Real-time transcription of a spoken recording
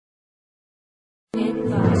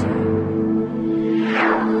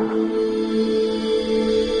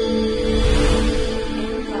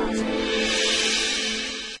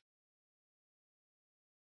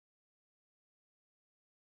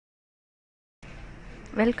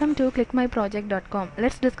Welcome to clickmyproject.com.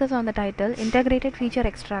 Let's discuss on the title Integrated Feature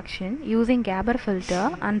Extraction using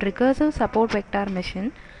GaborFilter and Recursive Support Vector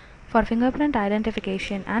Machine for Fingerprint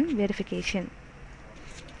Identification and Verification.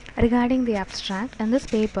 Regarding the abstract, in this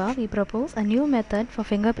paper we propose a new method for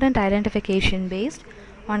fingerprint identification based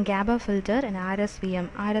on GaborFilter and RSVM.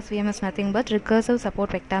 RSVM is nothing but Recursive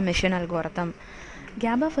Support Vector Machine algorithm.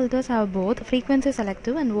 GABA filters have both frequency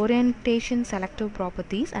selective and orientation selective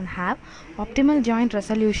properties and have optimal joint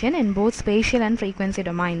resolution in both spatial and frequency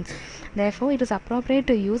domains. Therefore, it is appropriate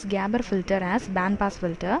to use GABA filter as bandpass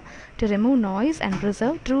filter to remove noise and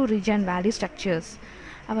preserve true region value structures.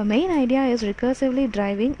 Our main idea is recursively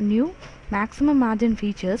driving new maximum margin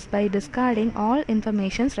features by discarding all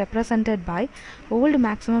informations represented by old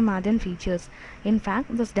maximum margin features. In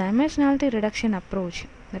fact, this dimensionality reduction approach,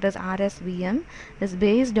 that is RSVM, is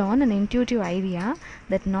based on an intuitive idea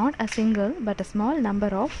that not a single but a small number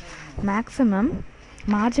of maximum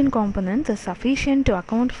margin components is sufficient to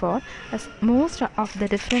account for most of the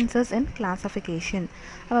differences in classification.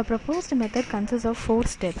 Our proposed method consists of 4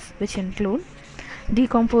 steps, which include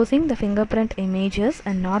decomposing the fingerprint images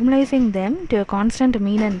and normalizing them to a constant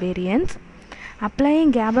mean and variance,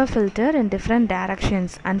 applying GABA filter in different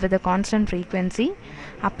directions and with a constant frequency,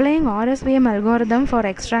 applying RSVM algorithm for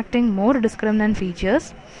extracting more discriminant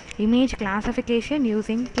features, image classification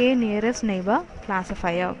using K nearest neighbor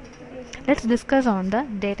classifier. Let's discuss on the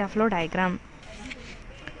data flow diagram.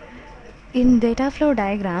 In data flow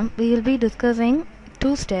diagram, we will be discussing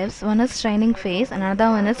 2 steps. One is training phase and another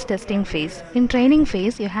one is testing phase. In training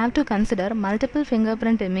phase, you have to consider multiple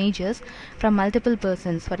fingerprint images from multiple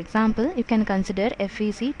persons. For example, you can consider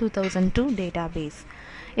FEC 2002 database.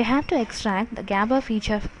 You have to extract the GABA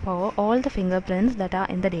feature for all the fingerprints that are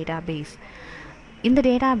in the database. In the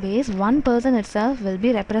database, one person itself will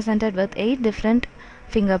be represented with 8 different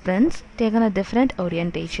fingerprints taken at different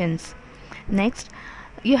orientations. Next,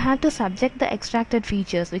 you have to subject the extracted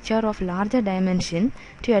features, which are of larger dimension,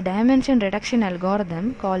 to a dimension reduction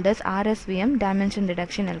algorithm called as RSVM dimension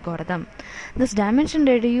reduction algorithm. This dimension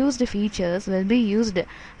reduced features will be used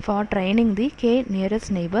for training the K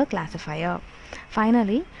nearest neighbor classifier.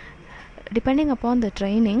 Finally, depending upon the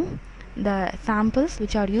training, the samples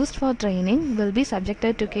which are used for training will be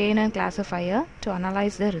subjected to KNN classifier to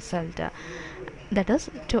analyze the result, that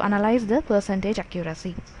is, to analyze the percentage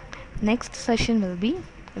accuracy. Next session will be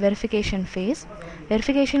verification phase.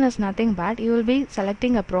 Verification is nothing but you will be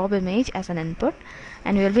selecting a probe image as an input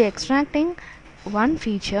and you will be extracting one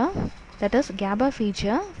feature, that is GABA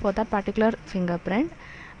feature for that particular fingerprint,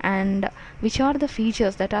 and which are the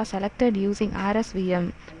features that are selected using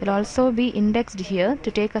RSVM will also be indexed here to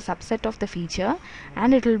take a subset of the feature,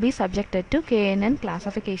 and it will be subjected to KNN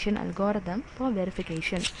classification algorithm for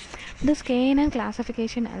verification. This KNN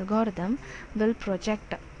classification algorithm will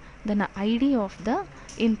project the ID of the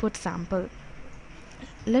input sample.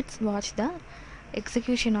 Let's watch the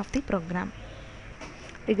execution of the program.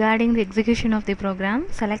 Regarding the execution of the program,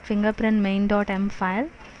 select fingerprint main.m file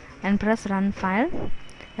and press run file.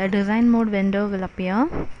 A design mode window will appear.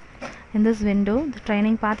 In this window, the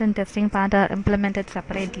training part and testing part are implemented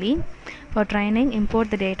separately. For training,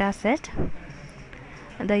 import the data set.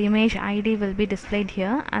 The image ID will be displayed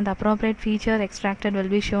here and the appropriate feature extracted will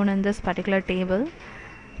be shown in this particular table.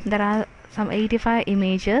 There are some 85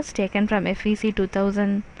 images taken from FEC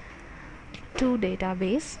 2002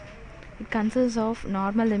 database. It consists of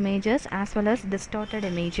normal images as well as distorted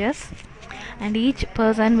images, and each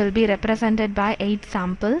person will be represented by 8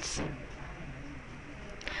 samples.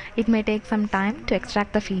 It may take some time to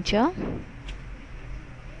extract the feature.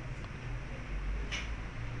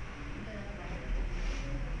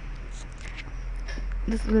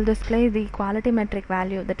 This will display the quality metric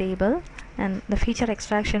value of the table, and the feature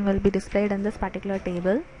extraction will be displayed in this particular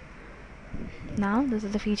table. Now this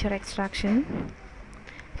is the feature extraction.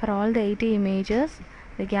 For all the 80 images,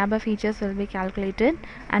 the GABA features will be calculated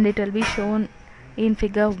and it will be shown in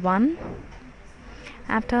figure 1.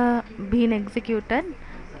 After being executed,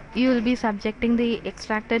 you will be subjecting the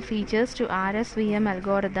extracted features to RSVM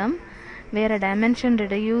algorithm where a dimension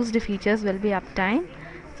reduced features will be obtained.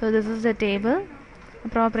 So this is the table.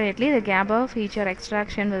 Appropriately, the GABA feature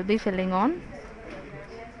extraction will be filling on.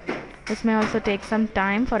 This may also take some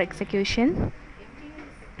time for execution.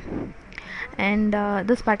 And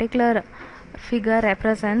this particular figure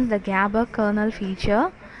represents the GABA kernel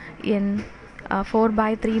feature in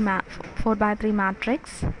 4x3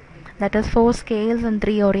 matrix, that is 4 scales and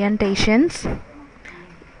 3 orientations.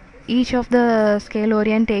 Each of the scale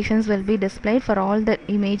orientations will be displayed for all the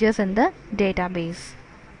images in the database.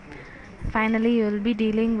 Finally, you will be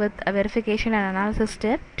dealing with a verification and analysis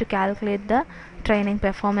step to calculate the training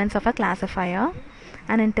performance of a classifier.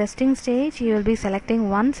 And in testing stage, you will be selecting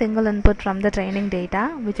one single input from the training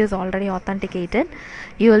data which is already authenticated.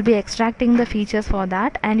 You will be extracting the features for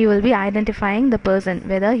that, and you will be identifying the person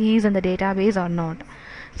whether he is in the database or not.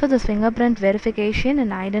 So this fingerprint verification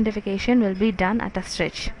and identification will be done at a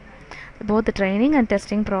stretch. Both the training and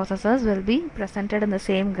testing processes will be presented in the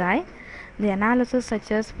same guide. The analysis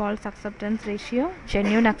such as false acceptance ratio,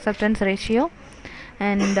 genuine acceptance ratio,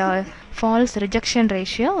 and false rejection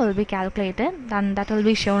ratio will be calculated, and that will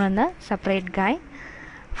be shown in the separate guide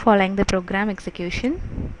following the program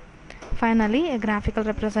execution. Finally, a graphical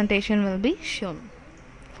representation will be shown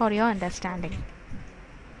for your understanding.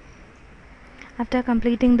 After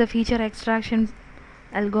completing the feature extraction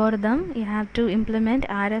algorithm, you have to implement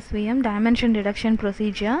RSVM dimension reduction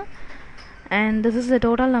procedure, and this is the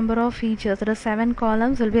total number of features. There are 7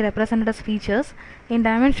 columns will be represented as features. In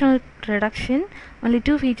dimensional reduction, only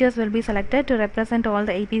 2 features will be selected to represent all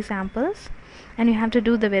the 80 samples, and you have to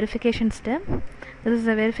do the verification step. This is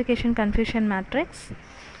the verification confusion matrix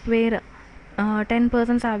where 10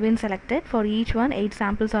 persons have been selected. For each one, 8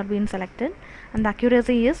 samples are being selected, and the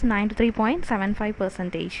accuracy is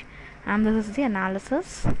 93.75%. And this is the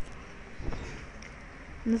analysis.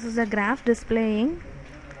 This is a graph displaying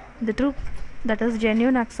the true, that is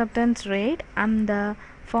genuine acceptance rate, and the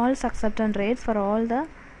false acceptance rates for all the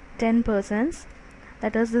 10 persons.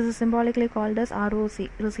 That is, this is symbolically called as ROC,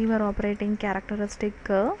 receiver operating characteristic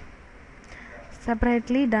curve,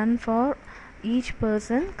 separately done for each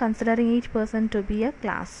person, considering each person to be a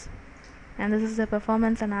class. And this is the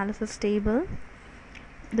performance analysis table,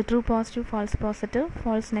 the true positive, false positive,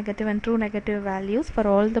 false negative and true negative values for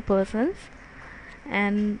all the persons,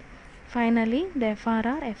 and finally the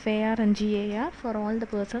FRR, FAR and GAR for all the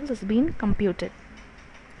persons is being computed.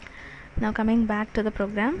 Now coming back to the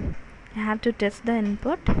program, I have to test the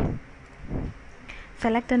input.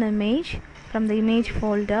 Select an image from the image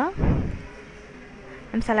folder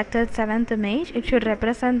and selected 7th image. It should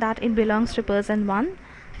represent that it belongs to person 1.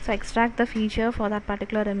 So extract the feature for that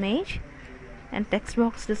particular image, and text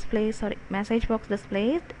box displays, or message box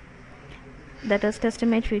displays, that is test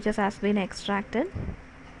image features has been extracted.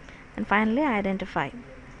 And finally identify.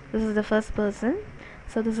 This is the first person.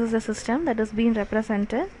 So this is the system that is being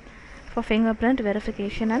represented for fingerprint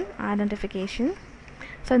verification and identification.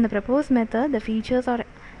 So in the proposed method, the features are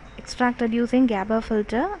extracted using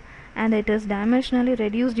GaborFilter, and it is dimensionally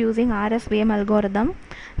reduced using RSVM algorithm.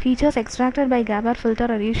 Features extracted by GaborFilter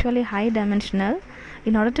are usually high dimensional.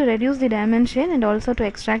 In order to reduce the dimension and also to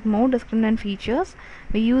extract more discriminant features,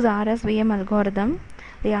 we use RSVM algorithm.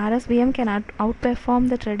 The RSVM can outperform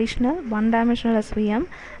the traditional one-dimensional SVM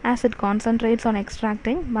as it concentrates on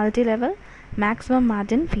extracting multi-level maximum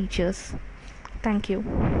margin features. Thank you.